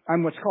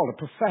I'm what's called a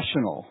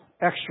professional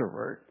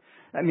extrovert.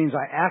 That means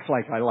I act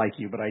like I like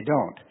you, but I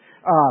don't.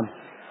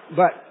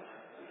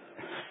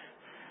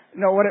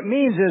 What it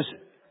means is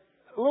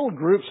little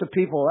groups of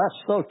people, that's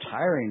so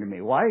tiring to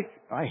me. Why?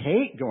 I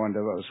hate going to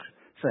those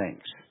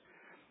things.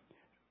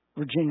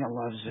 Virginia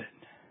loves it.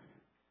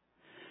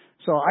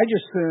 So I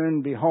just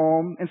soon be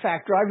home. In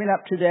fact, driving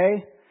up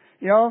today,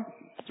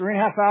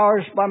 3.5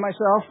 hours by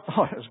myself,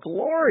 oh, it was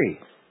glory.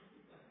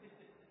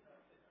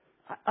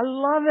 I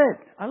love it.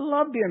 I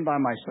love being by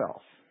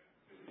myself.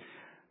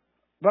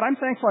 But I'm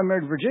thankful I'm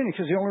married to Virginia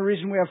because the only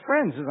reason we have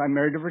friends is I'm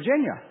married to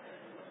Virginia.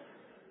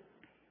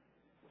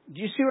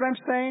 Do you see what I'm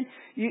saying?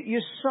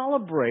 You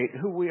celebrate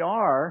who we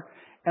are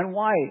and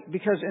why.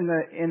 Because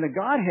in the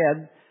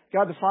Godhead,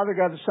 God the Father,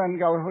 God the Son,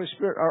 God the Holy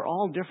Spirit are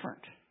all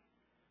different.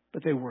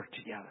 But they work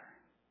together.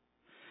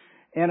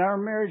 And our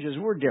marriages,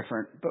 we're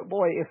different. But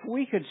boy, if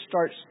we could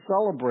start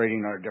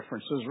celebrating our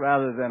differences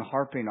rather than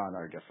harping on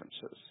our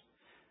differences,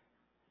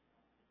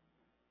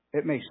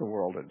 it makes a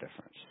world of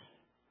difference.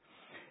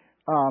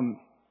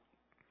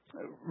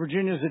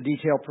 Virginia's a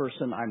detail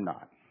person. I'm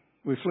not.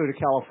 We flew to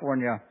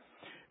California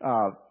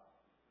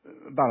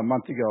about a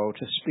month ago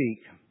to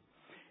speak.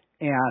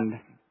 And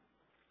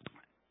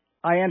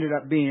I ended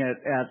up being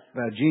at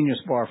the Genius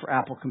Bar for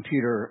Apple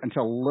Computer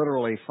until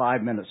literally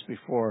 5 minutes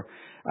before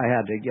I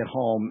had to get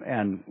home,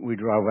 and we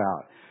drove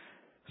out.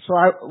 So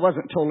I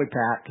wasn't totally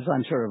packed because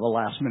I'm sort of a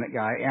last-minute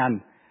guy.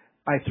 And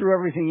I threw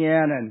everything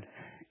in and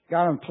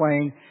got on the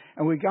plane,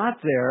 and we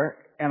got there,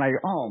 and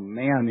oh,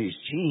 man, these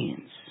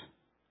jeans.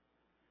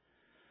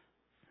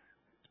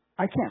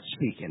 I can't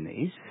speak in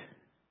these.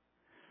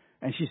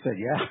 And she said,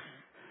 yeah.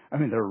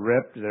 They're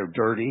ripped, they're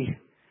dirty.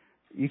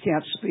 You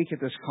can't speak at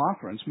this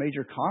conference,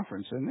 major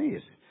conference, in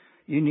these.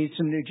 You need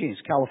some new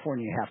jeans.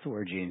 California, you have to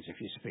wear jeans if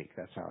you speak.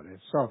 That's how it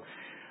is. So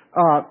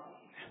I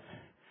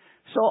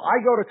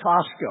go to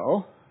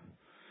Costco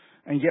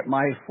and get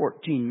my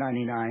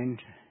 $14.99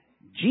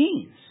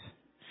 jeans.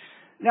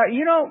 Now,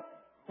 you know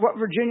what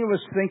Virginia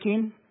was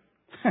thinking?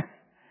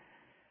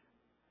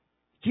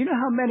 Do you know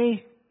how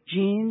many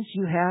jeans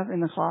you have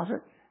in the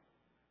closet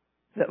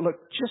that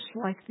look just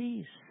like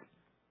these?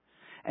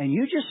 And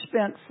you just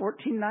spent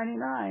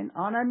 $14.99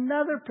 on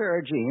another pair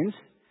of jeans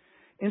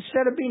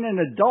instead of being an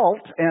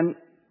adult and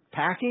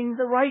packing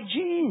the right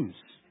jeans.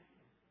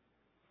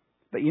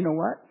 But you know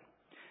what?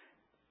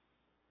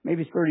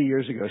 Maybe 30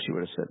 years ago she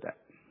would have said that.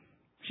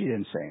 She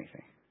didn't say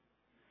anything.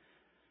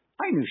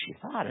 I knew she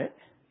thought it.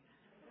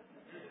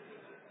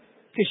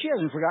 Because she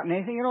hasn't forgotten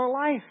anything in her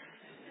life.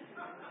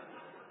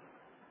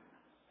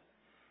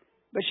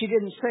 But she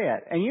didn't say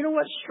it. And you know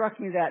what struck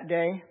me that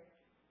day?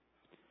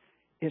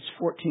 It's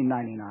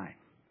 $14.99.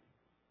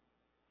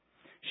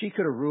 She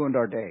could have ruined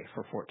our day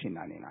for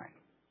 $14.99.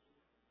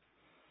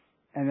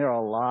 And there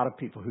are a lot of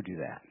people who do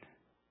that.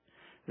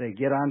 They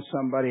get on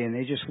somebody and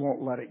they just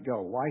won't let it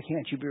go. Why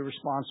can't you be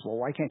responsible?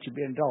 Why can't you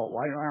be an adult?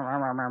 Why?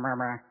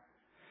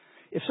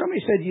 If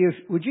somebody said to you,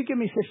 would you give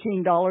me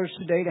 $15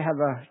 today to have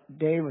a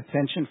day with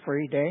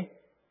tension-free day?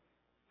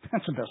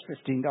 That's the best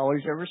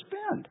 $15 you ever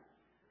spend.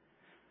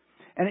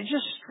 And it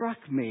just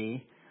struck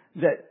me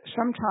that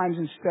sometimes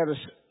instead of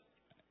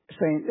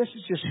saying, this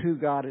is just who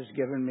God has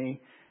given me,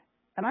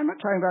 and I'm not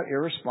talking about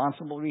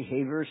irresponsible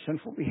behavior,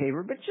 sinful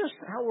behavior, but just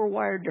how we're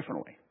wired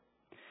differently.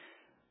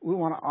 We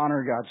want to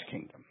honor God's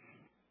kingdom.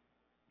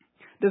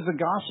 Does the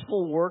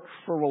gospel work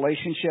for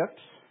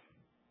relationships?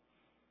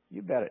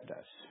 You bet it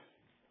does.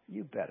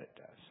 You bet it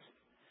does.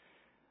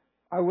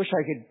 I wish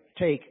I could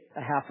take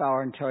a half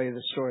hour and tell you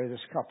the story of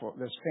this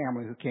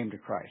family who came to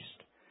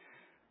Christ.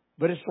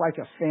 But it's like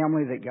a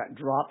family that got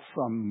dropped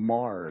from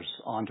Mars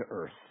onto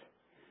Earth.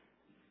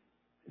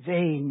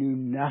 They knew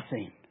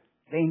nothing.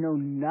 They know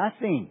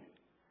nothing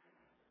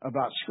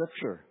about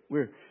Scripture.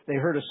 They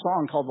heard a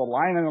song called The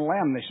Lion and the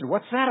Lamb. And they said,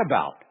 what's that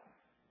about?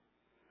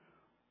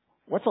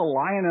 What's a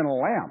lion and a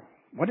lamb?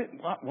 Why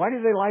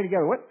did they lie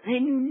together? They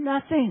knew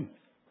nothing.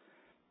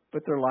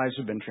 But their lives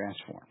have been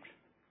transformed.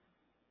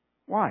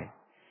 Why?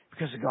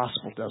 Because the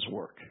gospel does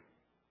work.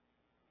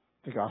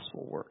 The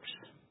gospel works.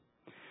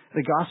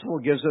 The gospel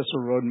gives us a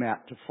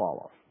roadmap to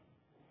follow.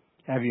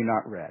 Have you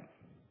not read?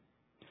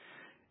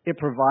 It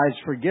provides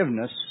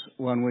forgiveness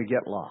when we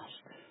get lost.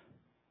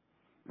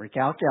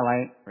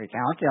 Recalculate.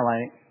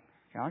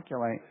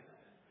 Calculate.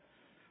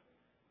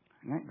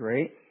 Isn't that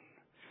great?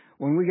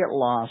 When we get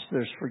lost,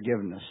 there's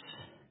forgiveness.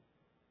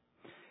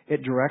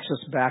 It directs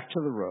us back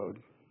to the road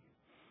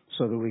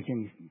so that we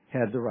can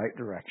head the right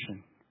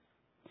direction.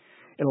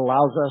 It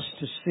allows us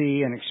to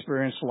see and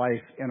experience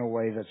life in a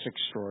way that's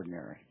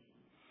extraordinary.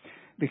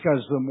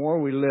 Because the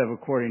more we live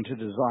according to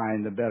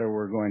design, the better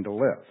we're going to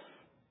live.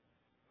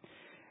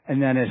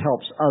 And then it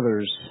helps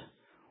others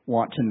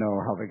want to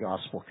know how the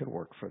gospel could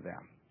work for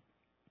them.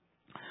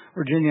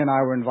 Virginia and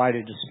I were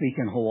invited to speak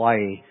in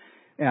Hawaii,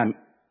 and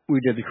we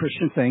did the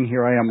Christian thing,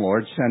 here I am,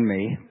 Lord, send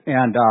me.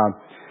 And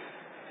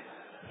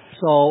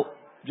so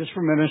just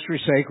for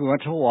ministry's sake, we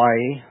went to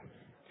Hawaii.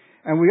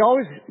 And we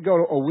always go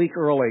a week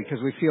early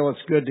because we feel it's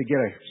good to get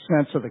a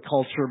sense of the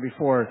culture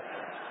before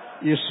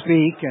you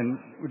speak, and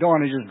we don't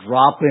want to just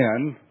drop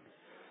in.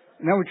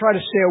 And then we try to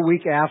stay a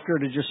week after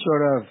to just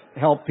sort of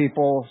help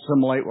people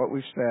assimilate what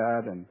we've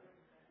said. And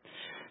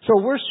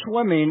so we're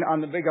swimming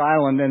on the big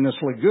island in this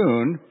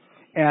lagoon,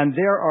 and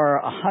there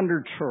are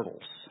 100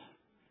 turtles.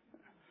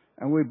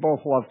 And we both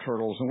love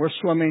turtles. And we're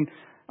swimming.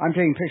 I'm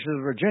taking pictures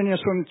of Virginia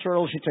swimming with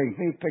turtles. She's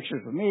taking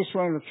pictures of me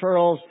swimming with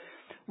turtles.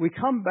 We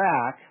come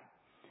back,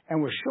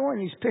 and we're showing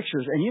these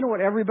pictures. And you know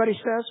what everybody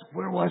says?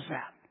 Where was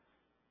that?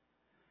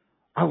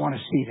 I want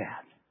to see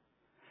that.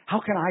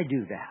 How can I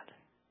do that?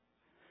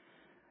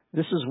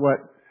 This is what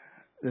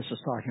this is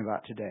talking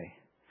about today.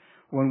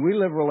 When we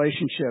live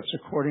relationships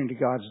according to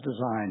God's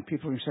design,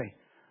 people can say,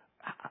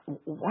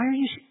 why are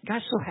you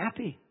guys so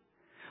happy?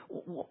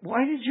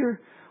 Why did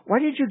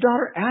your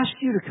daughter ask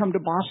you to come to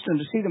Boston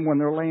to see them when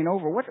they're laying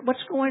over?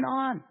 What's going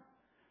on?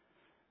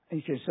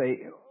 And you can say,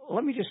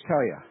 let me just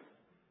tell you.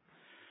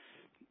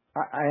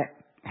 I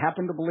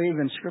happen to believe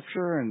in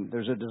Scripture, and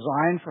there's a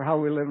design for how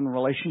we live in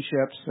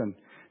relationships, and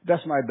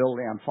best of my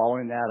ability, I'm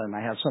following that, and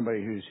I have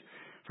somebody who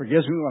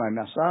forgives me when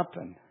I mess up,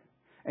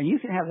 and you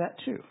can have that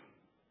too.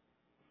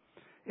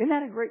 Isn't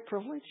that a great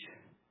privilege?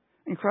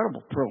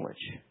 Incredible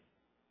privilege.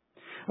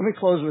 Let me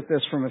close with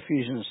this from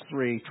Ephesians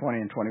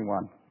 3:20 and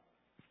 21.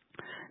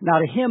 Now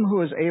to him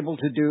who is able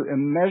to do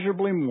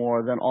immeasurably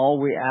more than all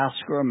we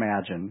ask or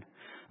imagine,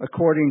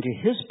 according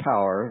to his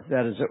power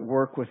that is at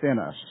work within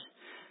us,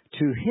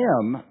 to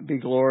him be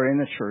glory in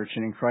the church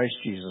and in Christ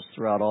Jesus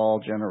throughout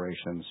all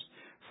generations,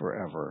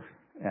 forever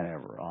and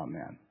ever.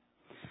 Amen.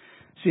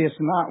 See, it's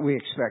not we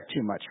expect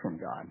too much from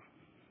God.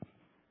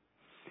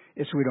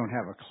 It's we don't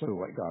have a clue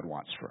what God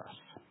wants for us.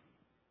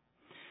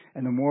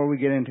 And the more we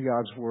get into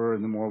God's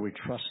Word, the more we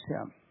trust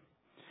Him.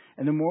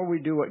 And the more we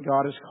do what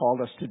God has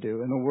called us to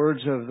do. In the words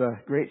of the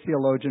great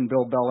theologian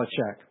Bill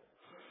Belichick,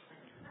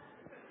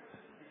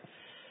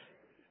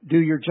 do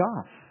your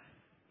job.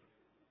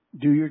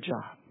 Do your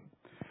job.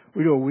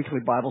 We do a weekly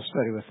Bible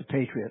study with the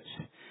Patriots,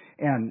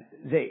 and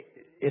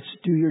it's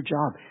do your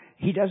job.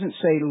 He doesn't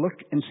say, look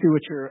and see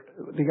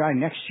what the guy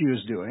next to you is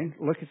doing.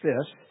 Look at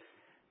this.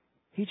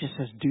 He just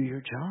says, do your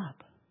job.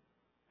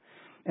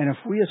 And if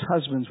we as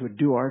husbands would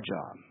do our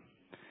job,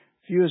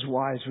 if you as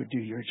wives would do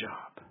your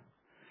job,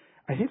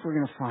 I think we're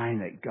going to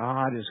find that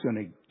God is going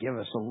to give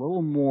us a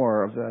little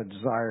more of the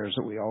desires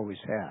that we always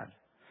had.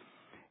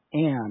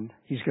 And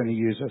He's going to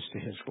use us to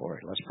His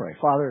glory. Let's pray.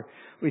 Father,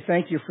 we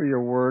thank You for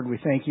Your Word. We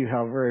thank You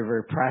how very,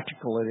 very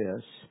practical it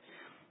is.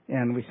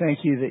 And we thank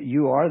You that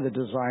You are the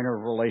designer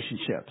of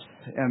relationships.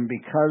 And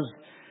because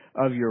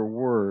of Your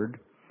Word,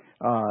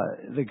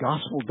 the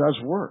gospel does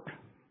work.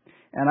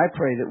 And I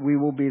pray that we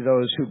will be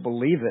those who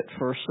believe it,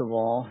 first of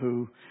all,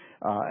 who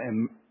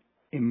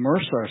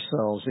immerse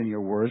ourselves in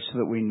Your Word so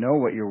that we know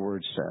what Your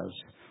Word says,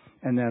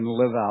 and then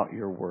live out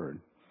Your Word.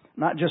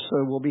 Not just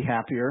so we'll be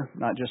happier,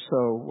 not just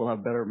so we'll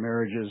have better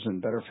marriages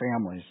and better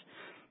families,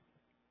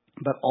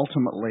 but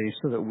ultimately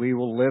so that we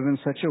will live in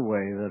such a way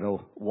that a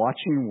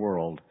watching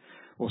world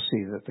will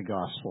see that the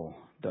gospel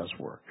does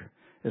work.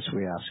 This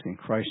we ask in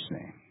Christ's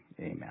name.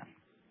 Amen.